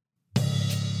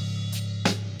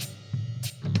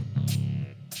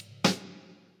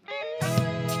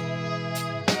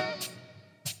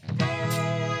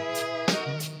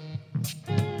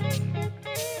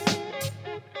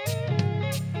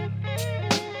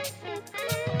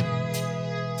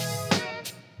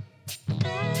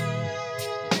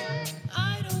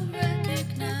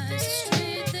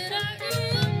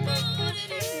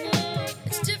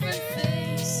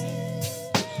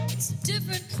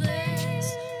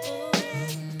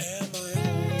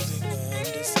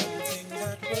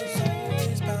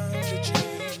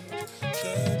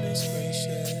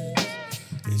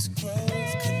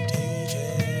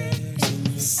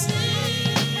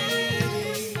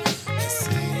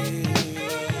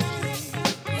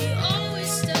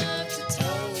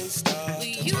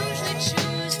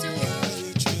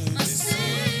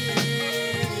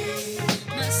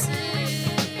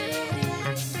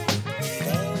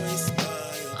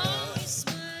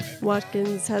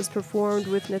 Watkins has performed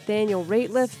with Nathaniel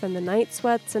Rateliff and the Night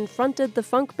Sweats and fronted the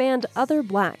funk band Other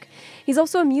Black. He's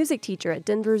also a music teacher at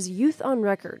Denver's Youth on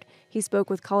Record. He spoke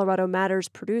with Colorado Matters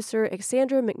producer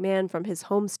Alexandra McMahon from his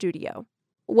home studio.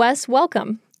 Wes,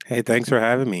 welcome. Hey, thanks for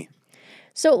having me.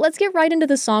 So let's get right into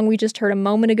the song we just heard a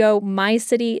moment ago, My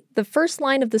City. The first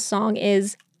line of the song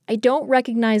is, I don't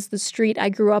recognize the street I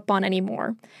grew up on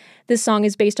anymore. This song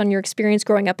is based on your experience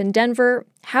growing up in Denver.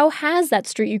 How has that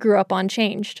street you grew up on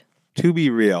changed? To be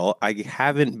real, I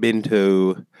haven't been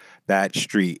to that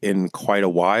street in quite a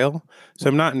while, so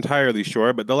I'm not entirely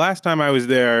sure. But the last time I was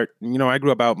there, I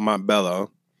grew up out in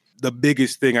Montbello. The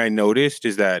biggest thing I noticed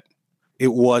is that it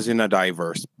wasn't a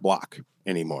diverse block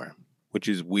anymore, which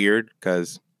is weird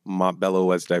because Montbello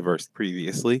was diverse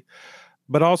previously.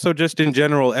 But also just in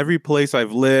general, every place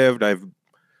I've lived, I've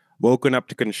woken up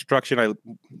to construction. I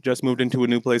just moved into a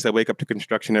new place. I wake up to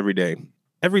construction every day.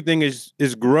 Everything is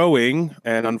growing,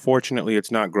 and unfortunately, it's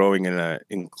not growing in an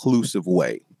inclusive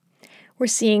way. We're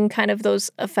seeing kind of those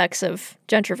effects of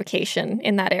gentrification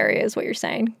in that area, is what you're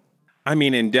saying. I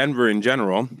mean, in Denver in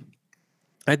general,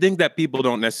 I think that people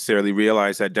don't necessarily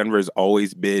realize that Denver has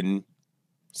always been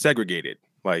segregated.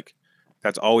 Like,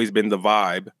 that's always been the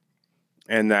vibe,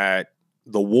 and that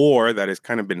the war that has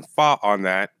kind of been fought on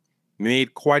that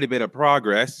made quite a bit of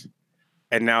progress.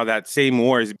 And now that same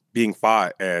war is being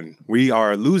fought, and we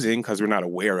are losing because we're not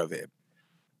aware of it.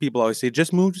 People always say,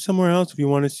 just move to somewhere else if you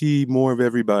want to see more of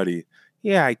everybody.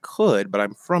 yeah, I could, but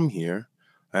I'm from here.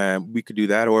 We could do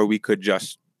that, or we could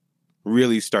just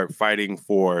really start fighting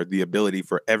for the ability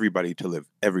for everybody to live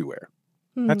everywhere.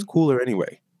 That's cooler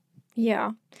anyway.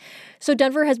 Yeah. So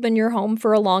Denver has been your home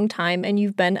for a long time, and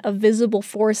you've been a visible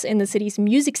force in the city's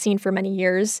music scene for many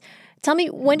years. Tell me,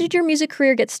 when did your music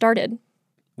career get started?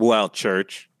 Well,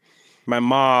 church, my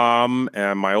mom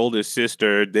and my oldest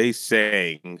sister, they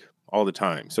sang all the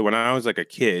time. So when I was like a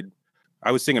kid,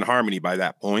 I was singing harmony by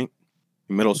that point.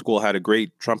 In middle school, I had a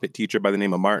great trumpet teacher by the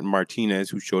name of Martin Martinez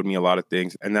who showed me a lot of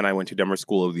things. And then I went to Denver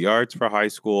School of the Arts for high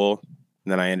school.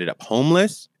 And then I ended up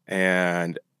homeless,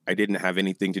 and I didn't have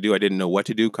anything to do. I didn't know what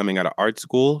to do coming out of art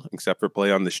school except for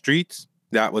play on the streets.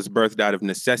 That was birthed out of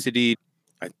necessity.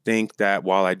 I think that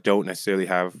while I don't necessarily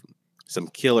have some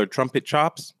killer trumpet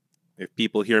chops, if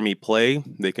people hear me play,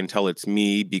 they can tell it's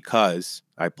me because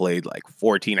I played like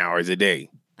 14 hours a day.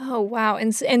 Oh, wow.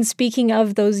 And speaking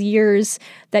of those years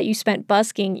that you spent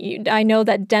busking, I know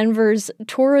that Denver's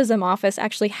tourism office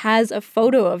actually has a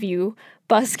photo of you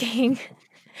busking.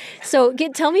 So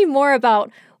tell me more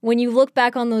about when you look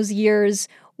back on those years,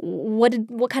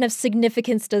 what kind of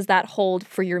significance does that hold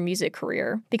for your music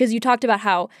career? Because you talked about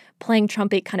how playing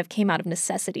trumpet kind of came out of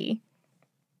necessity.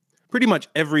 Pretty much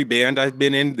every band I've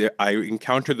been in, I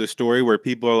encounter the story where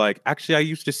people are like, actually, I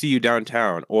used to see you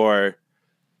downtown. Or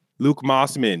Luke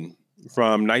Mossman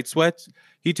from Night Sweats,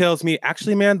 he tells me,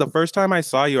 actually, man, the first time I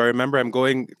saw you, I remember I'm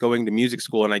going to music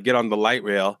school, and I get on the light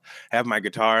rail, have my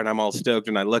guitar, and I'm all stoked,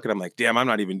 and I look, and I'm like, damn, I'm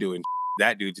not even doing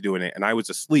that dude's doing it. And I was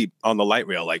asleep on the light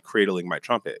rail, like cradling my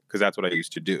trumpet, because that's what I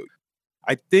used to do.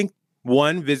 I think,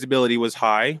 1, visibility was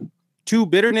high. 2,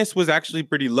 bitterness was actually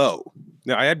pretty low.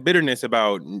 Now, I had bitterness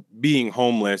about being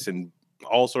homeless and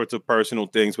all sorts of personal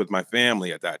things with my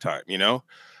family at that time, you know?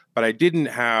 But I didn't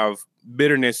have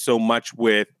bitterness so much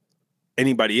with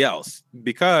anybody else,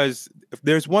 because if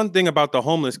there's one thing about the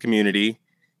homeless community,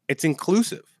 it's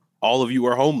inclusive. All of you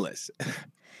are homeless.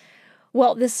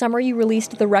 Well, this summer you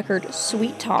released the record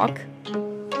Sweet Talk.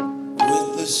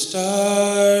 With the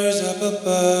stars up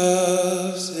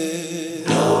above, there's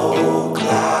no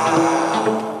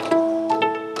cloud,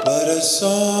 but a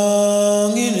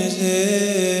song in his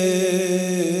head.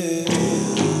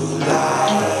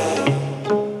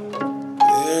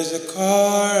 There's a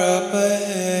car up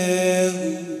ahead.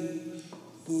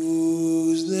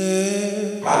 Who's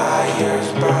there?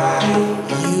 Fire's bright.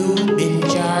 You've been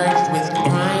charged with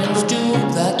crimes to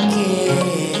the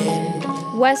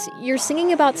kin. Wes, you're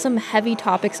singing about some heavy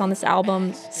topics on this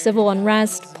album: civil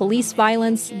unrest, police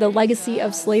violence, the legacy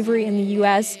of slavery in the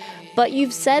U.S., but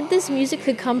you've said this music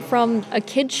could come from a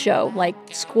kid's show like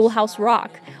Schoolhouse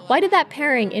Rock. Why did that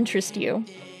pairing interest you?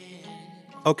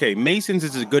 Okay, Masons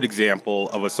is a good example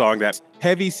of a song that's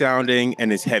heavy sounding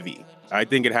and is heavy. I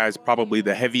think it has probably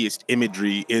the heaviest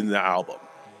imagery in the album.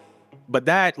 But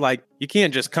that, like, you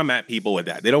can't just come at people with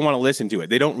that. They don't want to listen to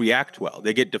it. They don't react well.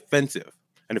 They get defensive.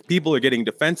 And if people are getting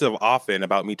defensive often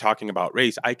about me talking about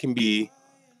race, I can be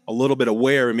a little bit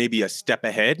aware and maybe a step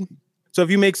ahead. So if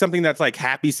you make something that's like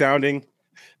happy sounding,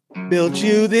 built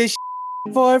you this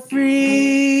for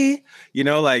free, you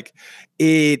know, like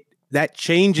that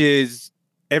changes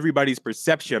everybody's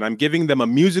perception. I'm giving them a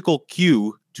musical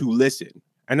cue to listen.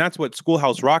 And that's what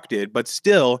Schoolhouse Rock did. But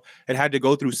still, it had to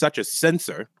go through such a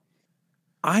censor.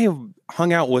 I have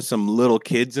hung out with some little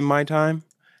kids in my time,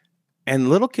 and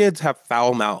little kids have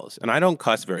foul mouths, and I don't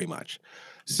cuss very much.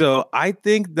 So I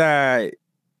think that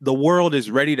the world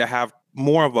is ready to have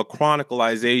more of a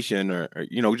chronicalization or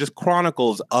you know, just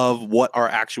chronicles of what our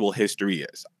actual history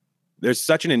is. There's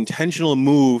such an intentional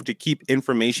move to keep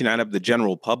information out of the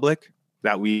general public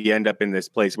that we end up in this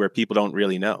place where people don't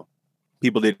really know.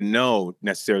 People didn't know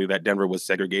necessarily that Denver was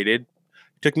segregated.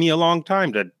 It took me a long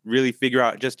time to really figure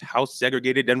out just how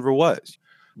segregated Denver was.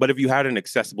 But if you had an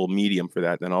accessible medium for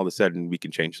that, then all of a sudden we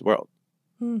can change the world.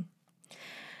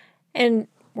 And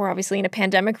we're obviously in a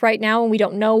pandemic right now, and we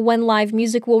don't know when live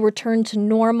music will return to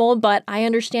normal, but I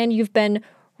understand you've been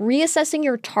reassessing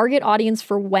your target audience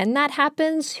for when that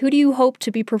happens. Who do you hope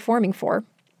to be performing for?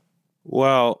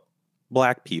 Well,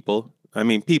 Black people. I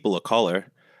mean, people of color.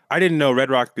 I didn't know Red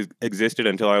Rock existed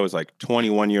until I was like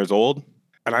 21 years old,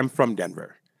 and I'm from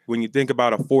Denver. When you think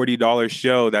about a $40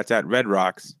 show that's at Red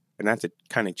Rocks, and that's a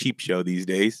kind of cheap show these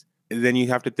days, then you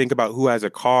have to think about who has a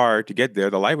car to get there.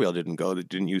 The light rail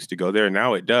didn't used to go there.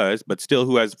 Now it does, but still,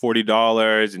 who has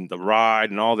 $40 and the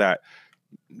ride and all that?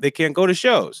 They can't go to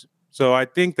shows. So I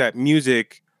think that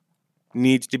music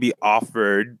needs to be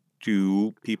offered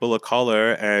to people of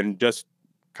color and just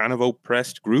kind of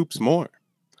oppressed groups more.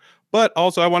 But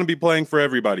also, I want to be playing for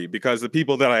everybody, because the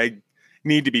people that I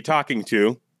need to be talking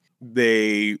to,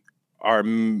 they are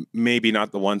maybe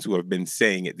not the ones who have been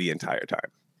saying it the entire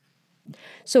time.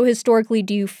 So historically,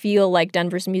 do you feel like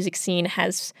Denver's music scene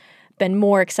has been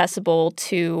more accessible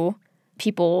to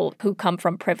people who come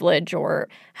from privilege or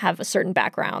have a certain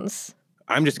backgrounds?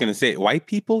 I'm just going to say it. White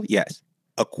people, yes.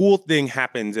 A cool thing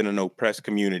happens in an oppressed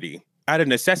community out of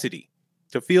necessity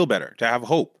to feel better, to have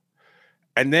hope.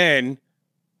 And then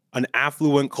an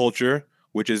affluent culture,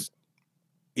 which is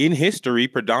in history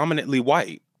predominantly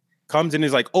white, comes in and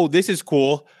is like, oh, this is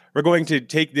cool. We're going to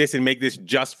take this and make this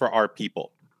just for our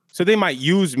people. So they might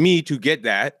use me to get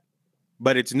that,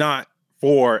 but it's not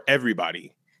for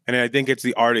everybody. And I think it's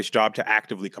the artist's job to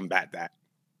actively combat that.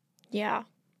 Yeah.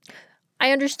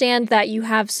 I understand that you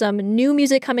have some new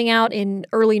music coming out in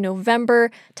early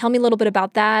November. Tell me a little bit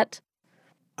about that.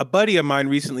 A buddy of mine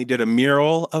recently did a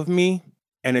mural of me,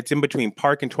 and it's in between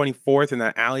Park and 24th in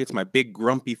that alley. It's my big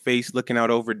grumpy face looking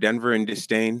out over Denver in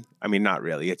disdain. I mean, not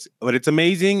really. But it's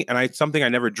amazing, and it's something I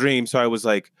never dreamed. So I was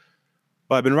like,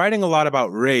 well, I've been writing a lot about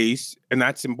race, and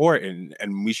that's important,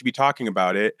 and we should be talking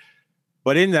about it.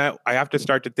 But in that, I have to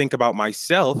start to think about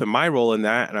myself and my role in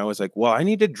that. And I was like, well, I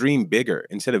need to dream bigger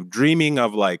instead of dreaming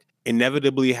of like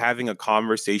inevitably having a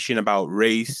conversation about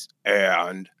race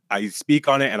and I speak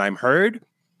on it and I'm heard.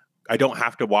 I don't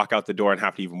have to walk out the door and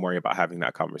have to even worry about having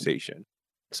that conversation.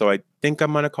 So I think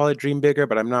I'm going to call it Dream Bigger,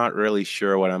 but I'm not really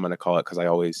sure what I'm going to call it because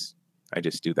I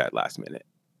just do that last minute.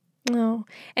 Oh.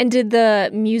 And did the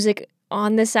music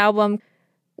on this album,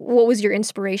 what was your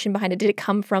inspiration behind it? Did it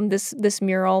come from this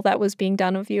mural that was being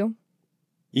done of you?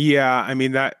 Yeah, I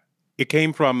mean, it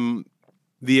came from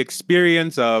the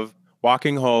experience of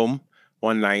walking home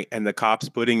one night and the cops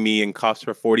putting me in cuffs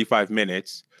for 45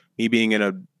 minutes, me being in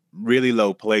a really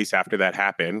low place after that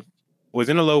happened. Was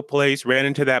in a low place, ran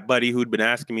into that buddy who'd been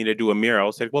asking me to do a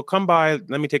mural, said, well, come by,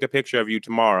 let me take a picture of you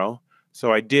tomorrow.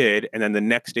 So I did, and then the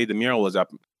next day the mural was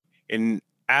up. In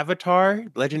Avatar,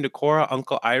 Legend of Korra,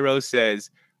 Uncle Iroh says,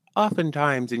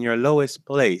 oftentimes in your lowest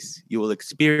place, you will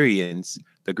experience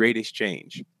the greatest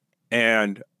change.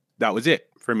 And that was it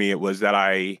for me. It was that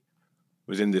I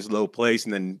was in this low place,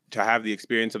 and then to have the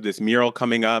experience of this mural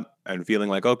coming up and feeling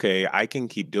like, okay, I can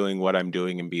keep doing what I'm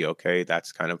doing and be okay.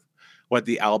 That's kind of what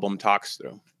the album talks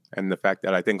through. And the fact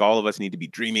that I think all of us need to be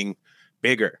dreaming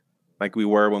bigger like we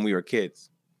were when we were kids,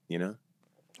 you know?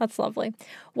 That's lovely.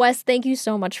 Wes, thank you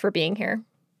so much for being here.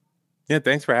 Yeah,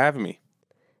 thanks for having me.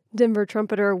 Denver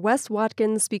trumpeter Wes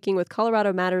Watkins speaking with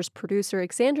Colorado Matters producer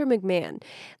Xandra McMahon.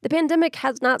 The pandemic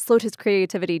has not slowed his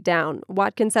creativity down.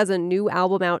 Watkins has a new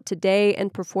album out today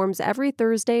and performs every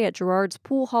Thursday at Gerard's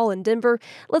Pool Hall in Denver.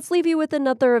 Let's leave you with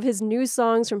another of his new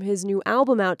songs from his new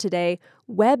album out today,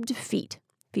 Webbed Feet,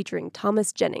 featuring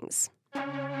Thomas Jennings.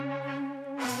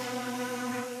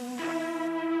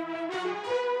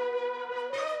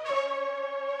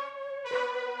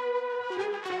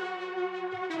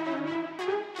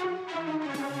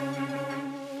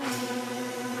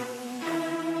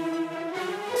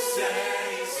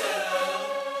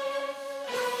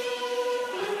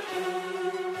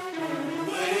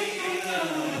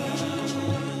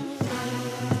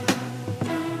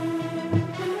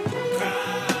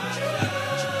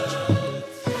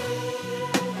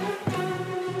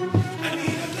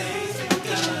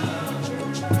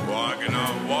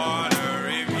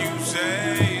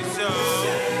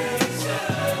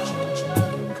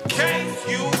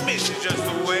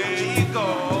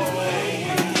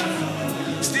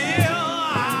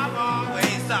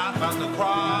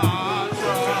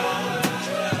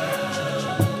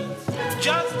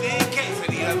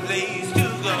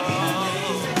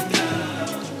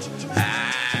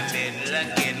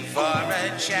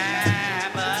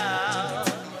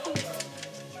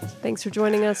 Thanks for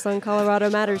joining us on Colorado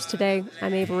Matters today.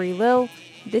 I'm Avery Lill.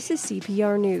 This is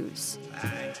CPR News.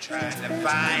 I'm trying to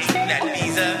find that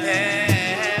piece of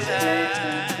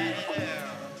heaven.